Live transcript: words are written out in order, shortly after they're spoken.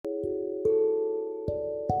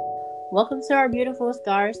Welcome to our Beautiful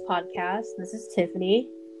Scars podcast. This is Tiffany.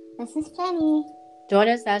 This is Jenny. Join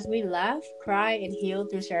us as we laugh, cry, and heal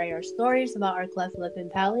through sharing our stories about our cleft lip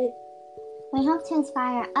and palate. We hope to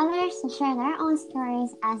inspire others to share their own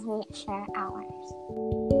stories as we share ours.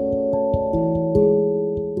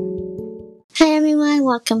 Hi everyone,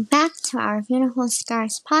 welcome back to our Beautiful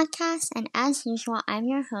Scars podcast, and as usual, I'm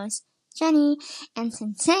your host, Jenny, and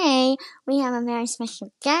today we have a very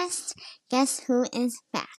special guest. Guess who is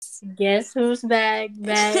back? Guess who's back?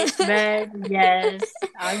 Back. Yes,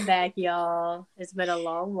 I'm back, y'all. It's been a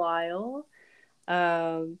long while.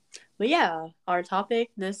 But yeah, our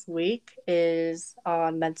topic this week is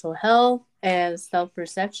on mental health and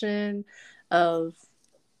self-perception of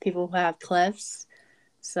people who have clefts.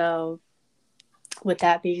 So, with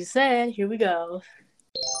that being said, here we go.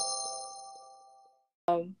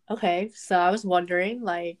 Okay, so I was wondering,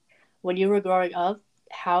 like, when you were growing up,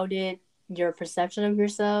 how did your perception of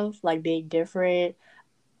yourself, like being different,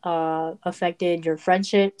 affected your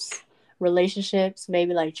friendships, relationships,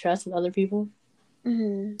 maybe like trust with other people?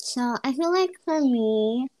 So I feel like for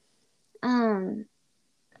me,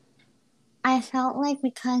 I felt like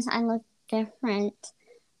because I looked different,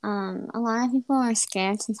 a lot of people were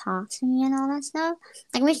scared to talk to me and all that stuff.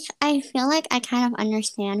 Like, which I feel like I kind of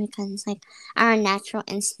understand because it's like our natural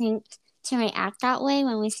instinct to react that way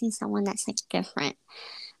when we see someone that's like different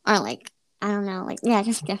or like, I don't know, like, yeah,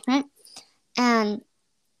 just different. And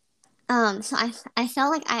so I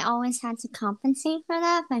felt like I always had to compensate for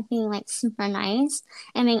that by being like super nice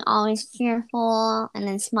and being always cheerful and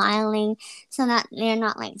then smiling so that they're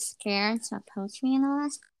not like scared to approach me and all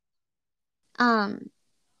that stuff. Um,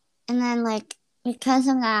 and then like because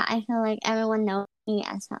of that, I feel like everyone knows me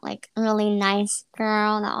as that like really nice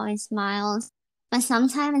girl that always smiles. But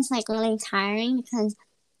sometimes it's like really tiring because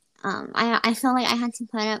I feel like I had to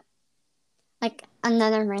put up like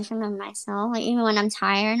another version of myself. Like even when I'm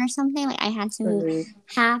tired or something, like I had to be Mm-hmm.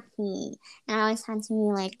 happy, and I always had to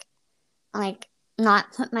be like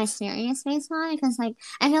not put my serious face on because like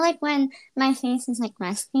I feel like when my face is like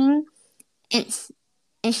resting, it's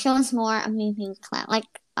it shows more of me being clown, like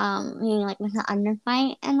being like with the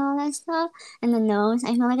underbite and all that stuff, and the nose.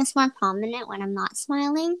 I feel like it's more prominent when I'm not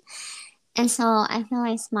smiling, and so I feel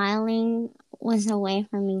like smiling was a way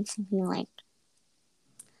for me to be like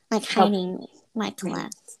hiding my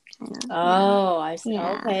cleft, kind of. Yeah. Oh, I see.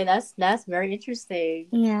 Yeah. Okay, that's very interesting.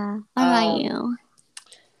 Yeah. What about Um, you?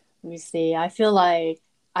 Let me see. I feel like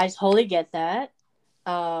I totally get that.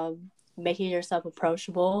 Making yourself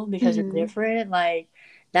approachable because you're Mm-hmm. different. Like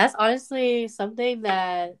that's honestly something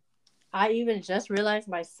that I even just realized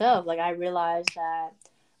myself. Like I realized that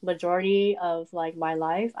majority of like my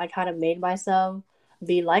life, I kind of made myself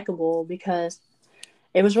be likable because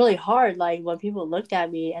it was really hard. Like when people looked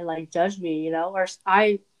at me and like judged me, or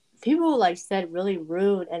people like said really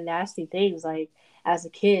rude and nasty things like as a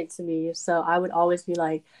kid to me. So I would always be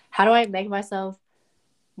like, how do I make myself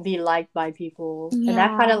be liked by people? And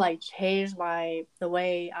that kind of Yeah. like changed the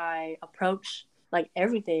way I approach like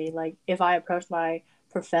everything. Like if I approach my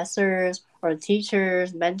professors or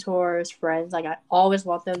teachers, mentors, friends, like I always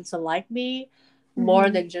want them to like me more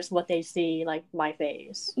Mm-hmm. than just what they see like my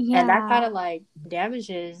face. And that kind Yeah. of like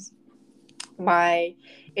damages my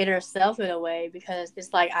inner self in a way because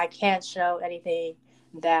it's like I can't show anything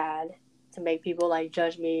bad to make people like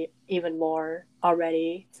judge me even more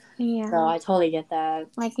already. So Yeah. I totally get that.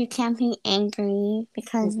 Like you can't be angry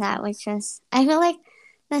because Mhm. that was just. I feel like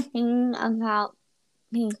the thing about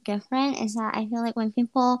being different is that I feel like when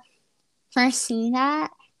people first see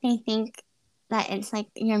that, they think that it's like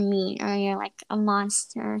you're mean or you're like a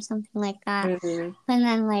monster or something like that. Mhm. And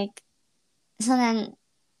then like so then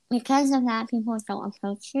because of that, people don't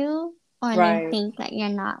approach you or they Right. think that you're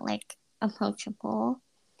not like approachable.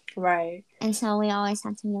 Right. And so we always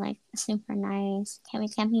have to be like super nice. We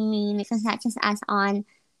can't be mean because that just adds on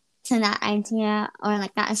to that idea or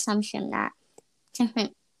like that assumption that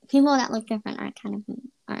different people that look different are kind of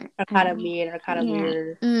mean. Or Or I kind don't of know. mean or kind of Yeah.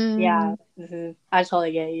 weird. Yeah. Mm, I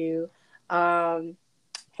totally get you. Um,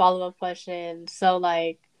 Follow up question. So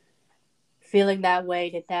like feeling that way,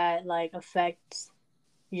 did that like affect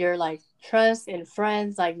your like trust in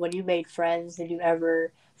friends? Like when you made friends, did you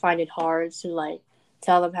ever find it hard to like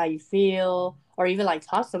tell them how you feel or even like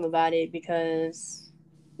talk to them about it because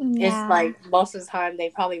it's yeah. like most of the time they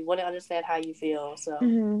probably wouldn't understand how you feel. So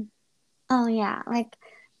Mm-hmm. Oh yeah. Like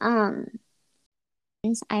um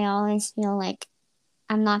I always feel like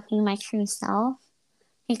I'm not being my true self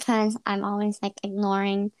because I'm always like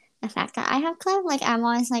ignoring the fact that I have club. Like I'm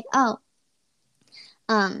always like, oh,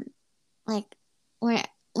 um, like where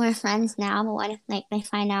we're friends now, but what if like they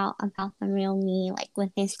find out about the real me? Like,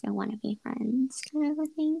 would they still want to be friends, kind of a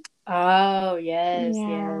thing? Oh, yes,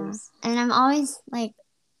 Yeah, yes. and I'm always like,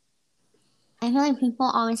 I feel like people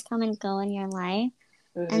always come and go in your life,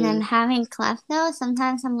 and then Mm-hmm. having Clef though,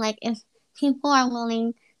 sometimes I'm like, if people are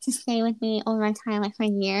willing to stay with me over time, like for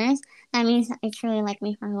years, that means that they truly like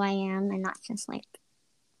me for who I am and not just like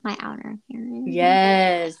my outer appearance.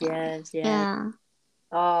 Yes, yes, yes. Yeah,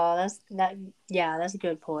 Oh, yeah, that's a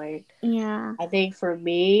good point. yeah. I think for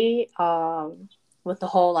me, with the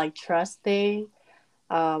whole like trust thing,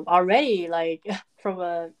 already like from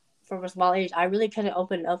a small age, I really couldn't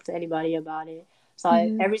open up to anybody about it. So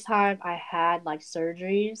Mhm. every time I had like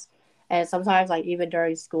surgeries, and sometimes like even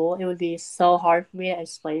during school, it would be so hard for me to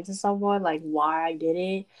explain to someone like why I did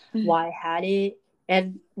it, Mhm. why I had it.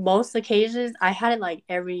 And most occasions, I had it like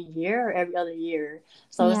every year or every other year.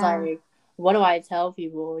 So it's Yeah. like, what do I tell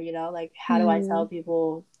people? You know, like how do I tell Mhm.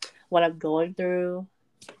 people what I'm going through?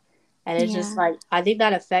 And it's just Yeah. like I think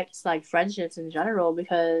that affects like friendships in general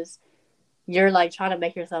because you're like trying to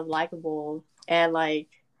make yourself likable, and like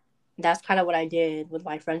that's kind of what I did with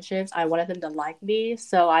my friendships. I wanted them to like me,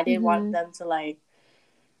 so I didn't want Mhm. them to like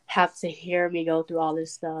have to hear me go through all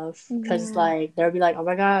this stuff because Yeah. like they'll be like, oh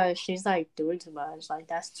my gosh, she's like doing too much, like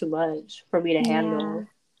that's too much for me to Yeah. handle.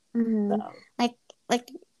 Mhm. So Like like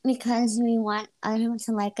because we want other people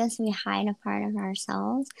to like us, we hide a part of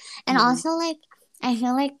ourselves. And mhm. also like I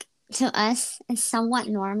feel like to us it's somewhat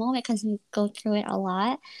normal because we go through it a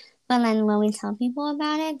lot. But then when we tell people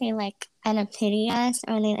about it, they like either pity us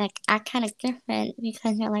or they like act kind of different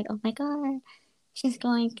because they're like, oh my god, she's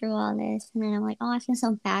going through all this. And then I'm like, oh, I feel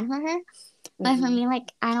so bad for her. But for Mhm. me,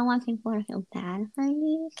 like, I don't want people to feel bad for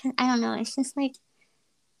me. Cause I don't know. It's just like,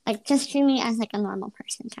 just treat me as like a normal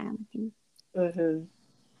person kind of a thing.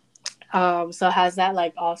 Mhm. So has that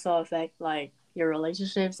like also affect like your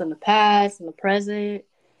relationships in the past and the present?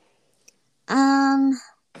 Um,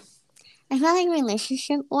 I feel like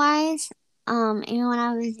relationship wise, even when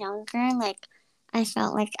I was younger, like, I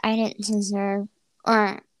felt like I didn't deserve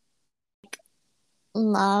or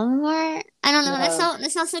love or I don't know. Uh-huh.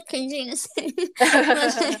 That sounds so cringy to say,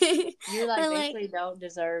 but You like but like, basically don't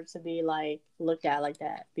deserve to be like looked at like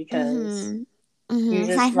that because mhm, you mhm.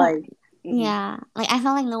 So I just felt, like mhm, yeah, like I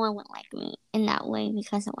felt like no one would like me in that way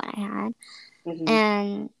because of what I had, mhm,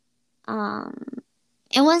 and um,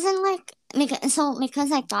 it wasn't like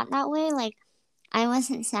because I thought that way, like I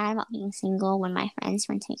wasn't sad about being single when my friends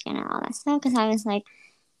were taken and all that stuff because I was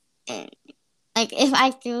eh, like if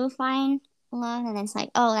I do find love, then it's like,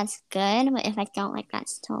 oh, that's good. But if I don't, like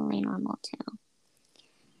that's totally normal too.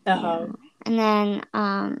 Yeah. uh-huh, And then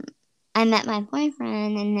I met my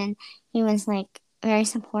boyfriend, and then he was like very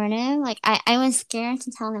supportive. Like I was scared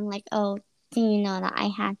to tell him like, oh, do you know that I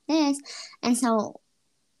had this? And so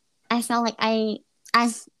I felt like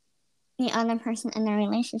as the other person in the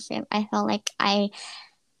relationship, I felt like I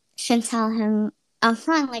should tell him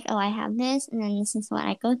upfront, like, oh, I have this, and then this is what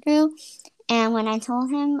I go through. And when I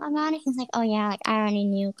told him about it, he's like, oh, yeah, like, I already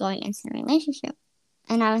knew going into the relationship.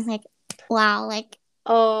 And I was like, wow, like,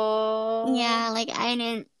 oh, yeah, like, I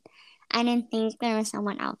didn't think there was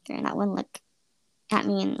someone out there that would look at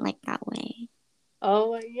me in, like, that way.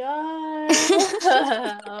 oh my god,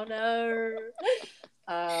 oh no.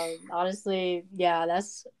 Honestly, yeah,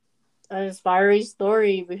 that's an inspiring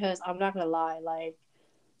story because I'm not gonna lie, like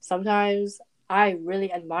sometimes I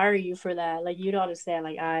really admire you for that. Like you don't understand.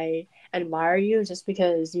 Like I admire you just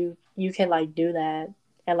because you can like do that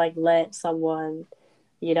and like let someone,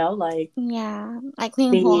 like Yeah, like,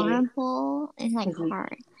 being be. vulnerable is, like, Mhm,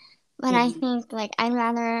 hard. But I mhm, think, like, I'd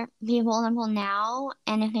rather be vulnerable now,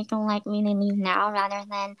 and if they don't like me, they leave now rather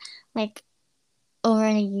than, like,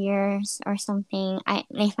 over the years or something,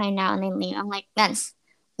 they find out and they leave. I'm like, that's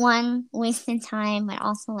one wasted time, but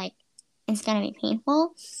also like it's gonna be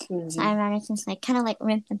painful. So mhm, I'd rather just like kind of like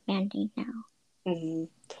rip the band-aid now. mhm.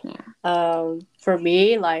 Yeah. For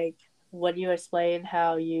me, like when you explained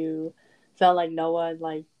how you felt like no one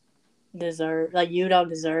like you don't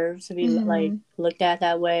deserve to be like Mhm. looked at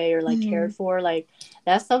that way or like cared Mhm. for, like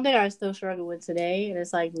that's something I still struggle with today, and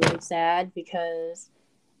it's like really sad because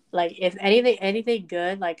like if anything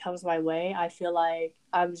good like comes my way, I feel like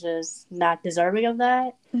I'm just not deserving of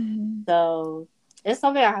that. Mhm. So it's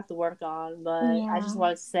something I have to work on, but I just Yeah.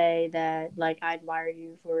 want to say that like I admire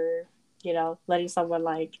you for letting someone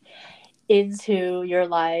like into your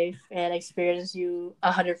life and experience you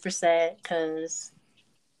 100% because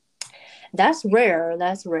that's rare.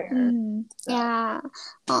 That's rare. Mhm. So Yeah.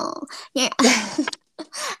 Oh, yeah.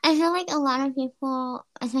 I feel like a lot of people,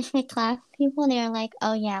 especially class people, they're like,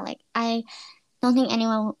 "Oh yeah, like don't think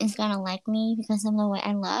anyone is gonna like me because of the way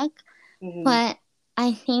I look. Mm-hmm. But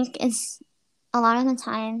I think it's a lot of the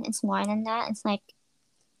time it's more than that. It's like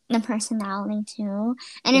the personality too.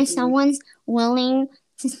 And if Mm-hmm. someone's willing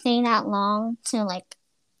to stay that long to like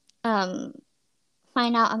um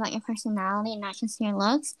find out about your personality, not just your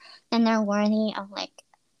looks, then they're worthy of like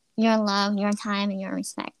your love, your time, and your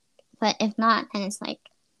respect. But if not, then it's like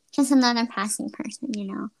just another passing person, you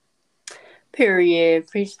know. Period.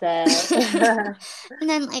 Preach that. And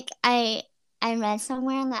then like I read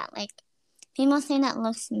somewhere that like people say that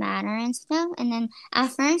looks matter and stuff, and then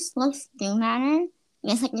at first looks do matter.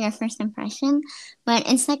 It's like your first impression, but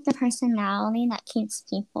it's like the personality that keeps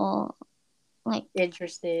people like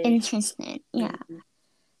Interested. interested. Yeah, Mm-hmm.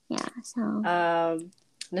 yeah. So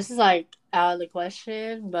This is like out of the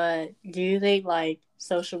question, but do you think like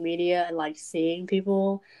social media and like seeing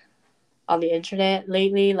people on the internet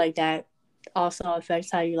lately, like that also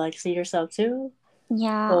affects how you like see yourself too?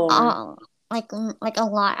 yeah, Or like a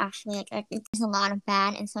lot actually. Like there's a lot of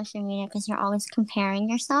bad in social media because you're always comparing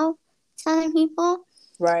yourself to other people.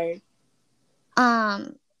 right.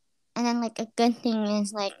 Um, and then like a good thing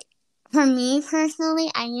is like for me personally,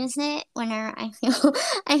 I use it whenever I feel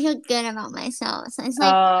I feel good about myself. So it's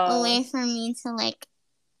like a Uh way for me to like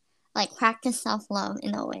practice self love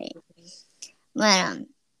in a way. But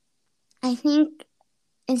I think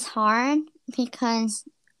it's hard because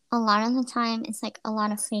a lot of the time it's like a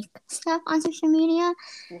lot of fake stuff on social media,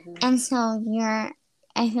 mhm. and so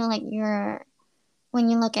I feel like you're when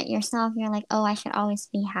you look at yourself, you're like, oh, I should always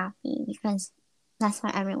be happy because that's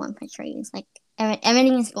what everyone portrays. Like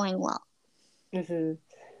everything is going well. Mhm.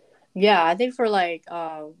 Yeah, I think for like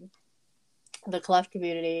the cleft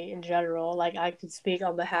community in general, like I could speak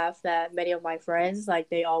on behalf that many of my friends, like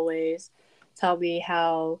they always tell me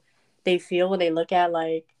how they feel when they look at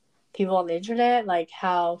like people on the internet, like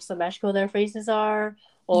how symmetrical their faces are,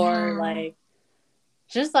 or Yeah. like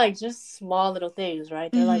just small little things,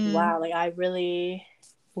 right? They're like, Mhm. wow, like I really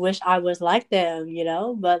wish I was like them,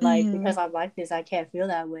 but like Mhm. because I'm like this, I can't feel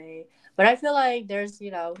that way. But I feel like there's,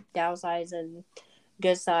 downsides and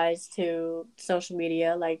good sides to social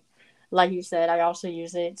media. Like you said, I also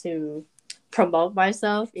use it to promote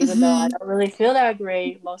myself, even though I Mhm. don't really feel that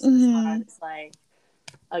great most of the time. Mhm. It's like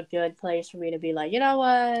a good place for me to be like, you know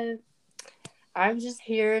what? I'm just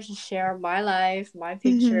here to share my life, my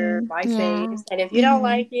picture, Mhm. my Yeah. face. And if you don't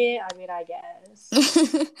like Mhm. it, I mean, I guess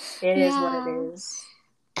it is what it Yeah. is.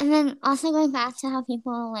 And then also going back to how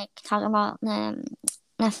people like talk about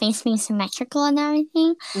the face being symmetrical and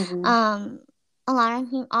everything. Mm-hmm. Um, a lot of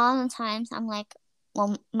people, all the times, I'm like,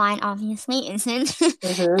 well, mine obviously isn't,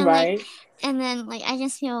 Mm-hmm, and like, right. and then like I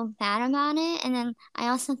just feel bad about it. And then I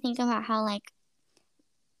also think about how like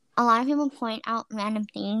a lot of people point out random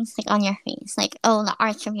things like on your face, like oh the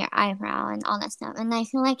arch of your eyebrow and all that stuff. And I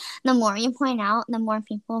feel like the more you point out, the more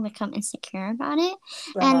people become insecure about it.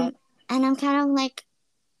 Uh-huh. And I'm kind of like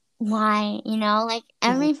why, like Mm-hmm.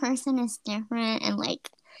 every person is different and like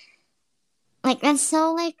that's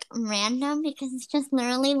so like random because it's just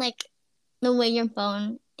literally like the way your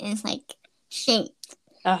bone is like shaped.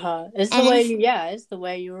 Uh-huh. It's the And way it's it's the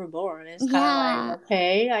way you were born. It's kind of like, yeah.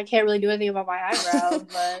 okay, I can't really do anything about my eyebrows,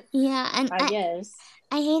 but Yeah, and I guess.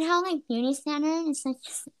 I hate how like beauty standard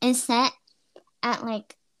is set at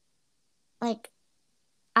like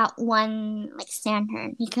at one like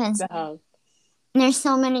standard because Uh-huh. there's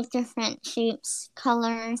so many different shapes,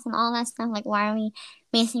 colors, and all that stuff. Like, why are we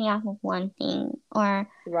basing it off of one thing or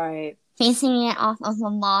Right. basing it off of a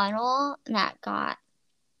model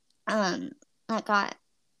um that got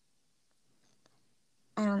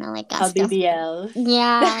I don't know, like got A stuff. BBL.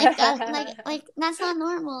 Yeah, like that, like that's not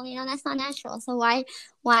normal. That's not natural. So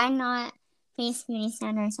why not base beauty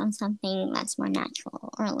standards on something that's more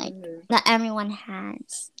natural or like Mhm. that everyone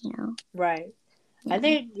has. Right. I Yeah.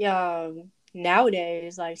 think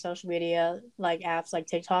nowadays like social media like apps like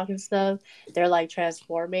TikTok and stuff, they're like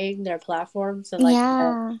transforming their platforms and like let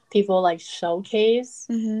Yeah. people like showcase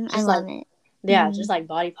I just like love it. yeah, Hmm. just like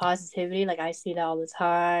body positivity. Like I see that all the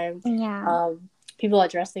time. Yeah. People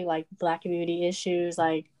addressing like black community issues,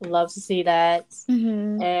 like love to see that.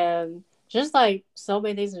 Hmm. And just like so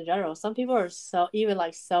many things in general. Some people are so even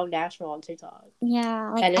like so natural on TikTok.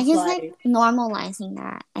 Yeah. Like And I it's just like like normalizing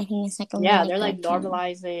that. I think it's like a yeah, really they're like good thing.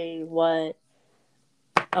 normalizing what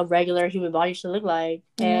a regular human body should look like.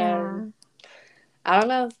 And Yeah. I don't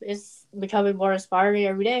know, it's becoming more inspiring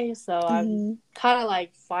every day. So I'm Hmm. kind of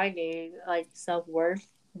like finding like self worth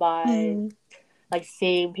by Hmm. like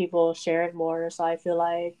seeing people share it more. So I feel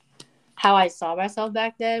like how I saw myself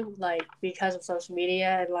back then, like because of social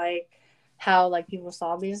media and like how like people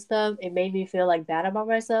saw me and stuff, it made me feel like bad about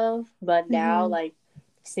myself. But now Mhm. like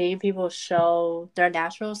seeing people show their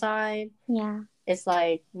natural side, Yeah. it's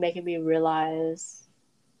like making me realize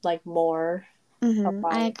like more of I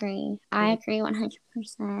my. agree. I agree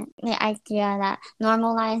 100%. The idea that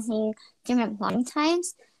normalizing different body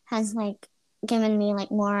types has like given me like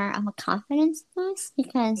more of a confidence boost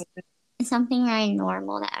because it's something very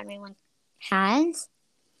normal that everyone has.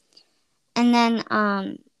 And then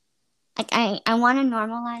like I want to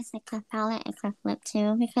normalize like cleft palate and cleft lip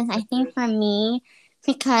too because I think for me,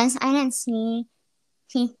 because I didn't see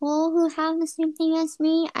people who have the same thing as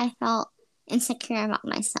me, I felt insecure about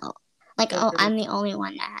myself. Like, oh, I'm the only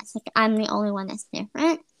one that has, like, I'm the only one that's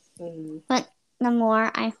different. Mm-hmm. But the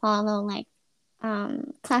more I follow, like,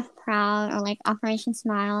 Cleft Proud or like Operation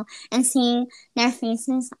Smile and seeing their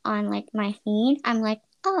faces on like my feed, I'm like,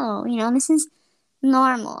 oh, you know, this is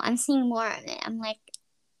normal. I'm seeing more of it. I'm like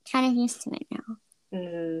kind of used to it now.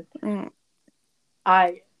 Mm-hmm.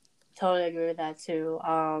 I totally agree with that too.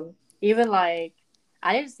 Even like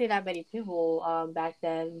I didn't see that many people back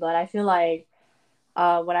then, but I feel like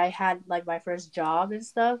when I had like my first job and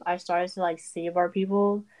stuff, I started to like see more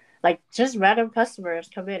people, like just random customers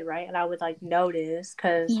come in, right? And I would like notice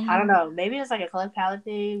because I don't Yeah. know, maybe it's like a cleft palate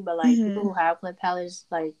thing, but like people Mm-hmm. who have cleft palates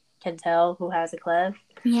like can tell who has a cleft.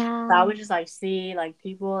 So I Yeah. would just like see like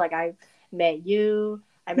people like I met you,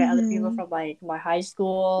 I met other people Mm-hmm. from like my high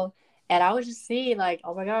school, and I would just see like,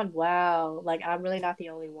 oh my god, wow, like I'm really not the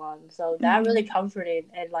only one. So that really Mm-hmm. comforted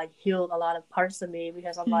and like healed a lot of parts of me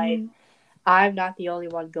because I'm like Mm-hmm. I'm not the only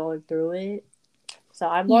one going through it. So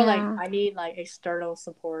I'm more like Yeah. I need like external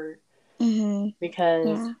support Mm-hmm.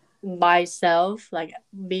 because Yeah. myself, like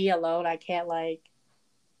me alone, I can't like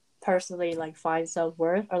personally like find self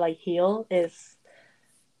worth or like heal if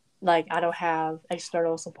like I don't have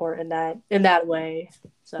external support in that way.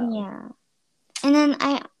 So Yeah. And then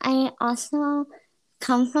I also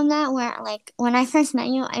come from that where like when I first met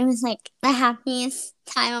you, I was like the happiest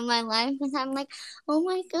time of my life because I'm like, oh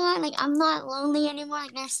my god, like I'm not lonely anymore.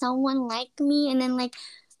 Like there's someone like me, and then like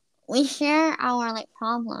we share our like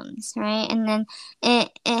problems, right? And then it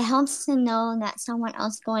helps to know that someone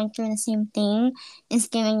else going through the same thing is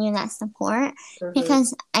giving you that support mm-hmm.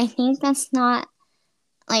 because I think that's not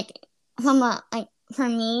like from a like for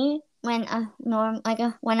me when a norm like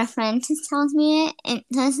a when a friend just tells me it, it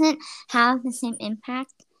doesn't have the same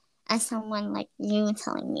impact as someone like you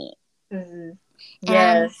telling me. Mm-hmm. And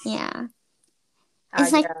I'm Yes, yeah, I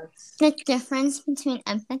it's like guess. the difference between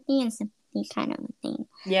empathy and sympathy kind of a thing.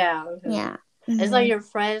 Yeah, Yeah. it's like Mm-hmm. your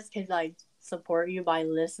friends can like support you by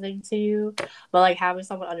listening to you, but like having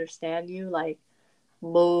someone understand you like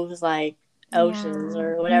moves like oceans Yeah.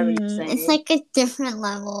 or whatever you Mm-hmm. It's say. like a different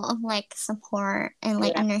level of like support and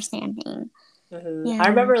like Yeah. understanding. I Yeah.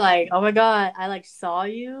 remember like, oh my god, I like saw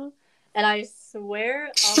you, and I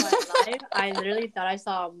swear on my life, I literally thought I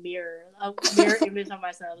saw a mirror image of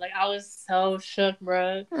myself. Like I was so shook,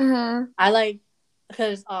 bro. Uh-huh. I like,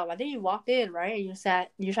 cause I think you walked in right, and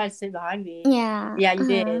you tried to sit behind me. Yeah. Yeah, you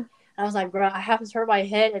did. Uh-huh. I was like, bro, I have to turn my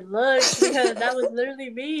head and look because that was literally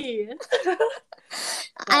me.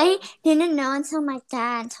 I So, didn't know until my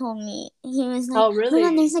dad told me. He was like, oh "Oh my god,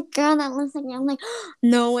 really? there's a girl that looks like you." I'm like,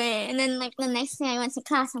 "No way!" And then like the next day I went to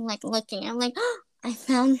class, I'm like looking. I'm like, "I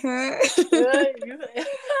found her." You,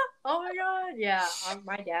 oh my god, yeah.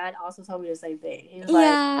 My dad also told me the same thing. He was like,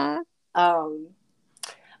 Yeah. um,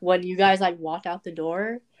 when you guys like walked out the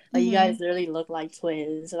door, like you Hmm. guys literally look like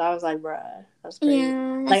twins, and I was like, bruh, that's crazy.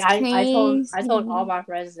 Yeah, Like that's I told all crazy. my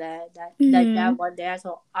friends Hmm. that one day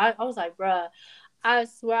I was like, bruh, I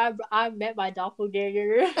swear I met my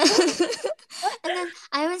doppelganger. And then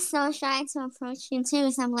I was so shy to approach you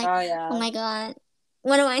too, so I'm like, Oh "Oh yeah, my god,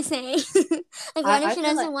 what do I say? Like, what if I she feel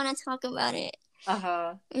like doesn't want to talk about it?"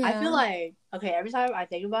 I feel Yeah. like okay. Every time I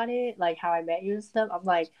think about it, like how I met you and stuff, I'm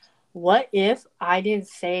like, what if I didn't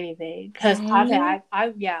say anything? Because Right.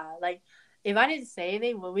 I yeah, like if I didn't say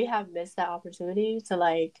anything, would we have missed that opportunity to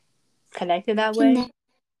like connect in that way? Connect.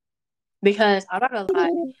 Because I'm not gonna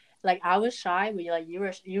lie, like I was shy, but you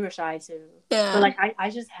were shy too. But Yeah. like I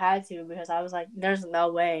just had to because I was like, there's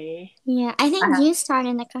no way. Yeah, I I think have. you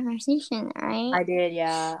started the conversation, right? I did,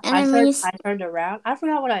 yeah. And then when you, I turned around. I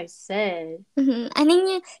forgot what I said. I think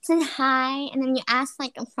you said hi, and then you asked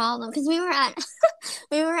like a problem because we were at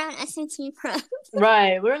we were at SAT prep,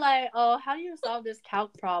 Right. We're like, oh, how do you solve this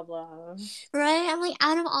calc problem? right? I'm like,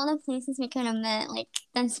 out of all the places we could have met, like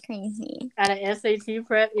that's crazy. At an SAT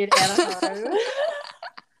prep in Anaheim.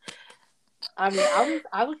 I mean,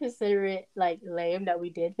 I would consider it like lame that we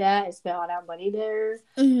did that and spent all that money there,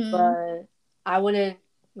 Hmm. but I wouldn't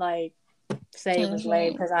like. say it was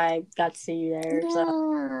lame changing. because I got to see you there. Yeah. So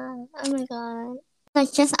Oh my god.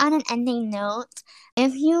 Like just on an ending note,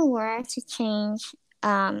 if you were to change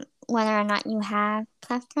whether or not you have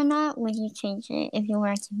cleft or not, would you change it if you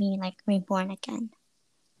were to be like reborn again?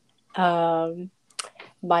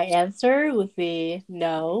 my answer would be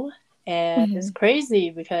no. And it's Mhm. crazy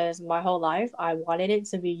because my whole life I wanted it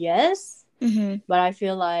to be yes. Mhm. But I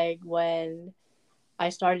feel like when I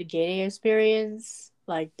started gaining experience,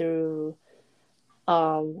 like through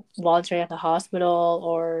volunteering at the hospital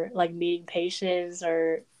or like meeting patients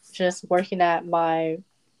or just working at my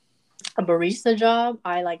a barista job,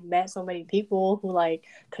 I like met so many people who like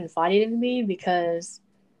confided in me because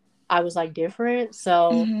I was like different.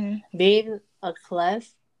 So Mhm. being a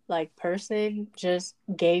cleft like person just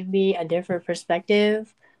gave me a different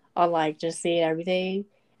perspective on like just seeing everything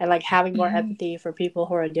and like having more Mhm. empathy for people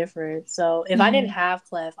who are different. So if I didn't Mhm. have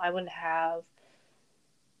cleft, I wouldn't have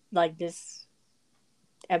like this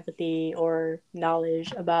empathy or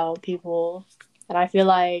knowledge about people. And I feel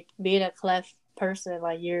like being a cleft person,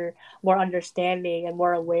 like you're more understanding and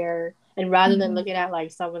more aware. And rather than Mhm. looking at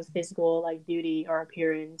like someone's physical like beauty or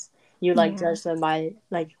appearance, you like Yeah. judge them by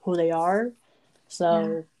like who they are. Yeah.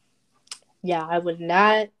 So yeah, I would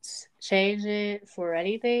not change it for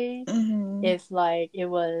anything Mhm. if like it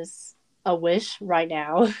was a wish right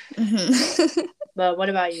now. Mhm. But what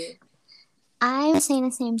about you? I would say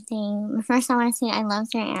the same thing. But first, I want to say I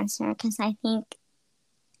loved your answer because I think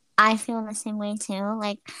I feel the same way too.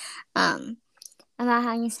 Like, um, about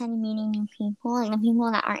how you said meeting new people, like the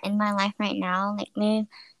people that are in my life right now, like they've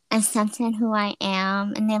accepted who I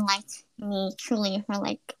am and they liked me truly for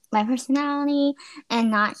like my personality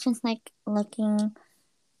and not just like looking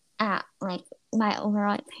at like my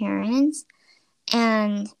overall appearance.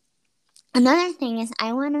 And another thing is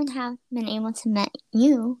I wouldn't have been able to met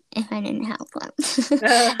you if I didn't have one.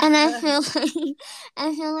 And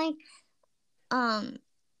I feel like um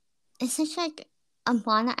it's such like a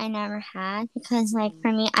bond that I never had because like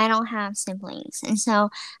for me I don't have siblings and so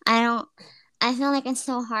I don't I feel like it's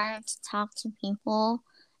so hard to talk to people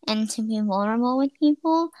and to be vulnerable with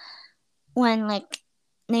people when like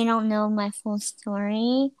they don't know my full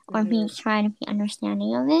story or be Mhm. trying to be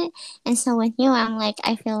understanding of it. And so with you I'm like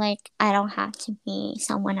I feel like I don't have to be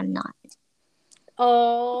someone I'm not.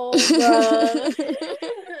 Oh, bro.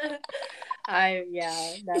 I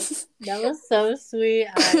yeah, that was so sweet.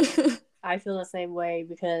 I feel the same way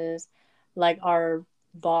because like our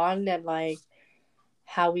bond and like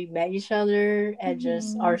how we met each other and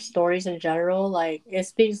just our Mhm. stories in general, like it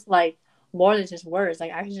speaks like more than just words.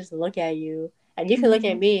 Like I can just look at you and you can look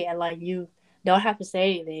at Mhm. me and like you don't have to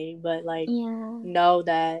say anything, but like Yeah. know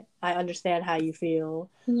that I understand how you feel.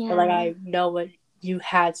 Or like Yeah. I know what you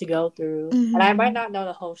had to go through. And I might Mhm. not know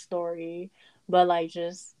the whole story, but like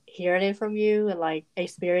just hearing it from you and like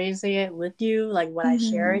experiencing it with you, like when I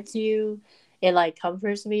share Mhm. it to you, it like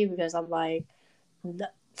comforts me because I'm like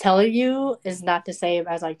telling you is not the same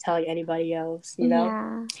as like telling anybody else, you know?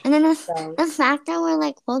 Yeah. And then So the fact that we're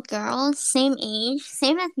like both girls, same age,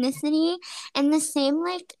 same ethnicity, and the same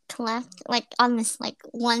like collect like on this like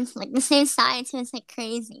one like the same side too, it's like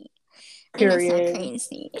crazy. I think that's so period.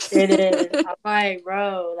 crazy. It is. I'm like,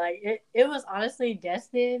 bro, like it was honestly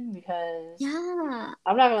destined because Yeah.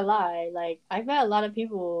 I'm not gonna lie, like I've met a lot of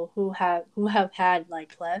people who have had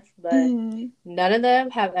like cleft, but Mm. none of them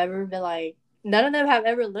have ever been like none of them have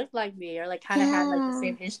ever looked like me or like kind of had like the Yeah.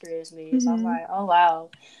 same history as me. So I'm Mhm. like, oh wow,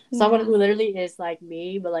 someone Yeah. who literally is like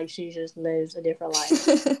me, but like she just lives a different life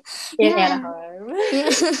in Yeah. Anaheim.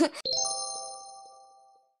 Yeah.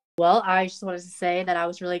 Well, I just wanted to say that I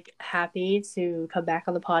was really happy to come back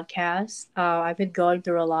on the podcast. I've been going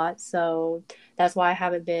through a lot, so that's why I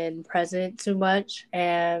haven't been present too much.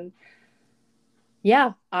 And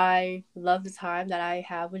yeah, I love the time that I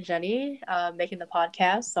have with Jenny making the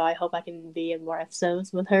podcast. So I hope I can be in more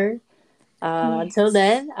episodes with her. Until Yes.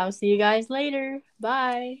 then, I'll see you guys later.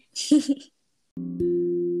 Bye.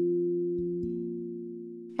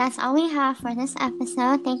 That's all we have for this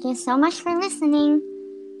episode. Thank you so much for listening.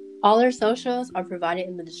 All our socials are provided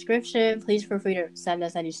in the description. Please feel free to send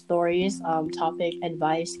us any stories, topic,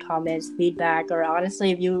 advice, comments, feedback, or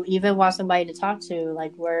honestly, if you even want somebody to talk to,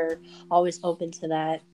 like we're always open to that.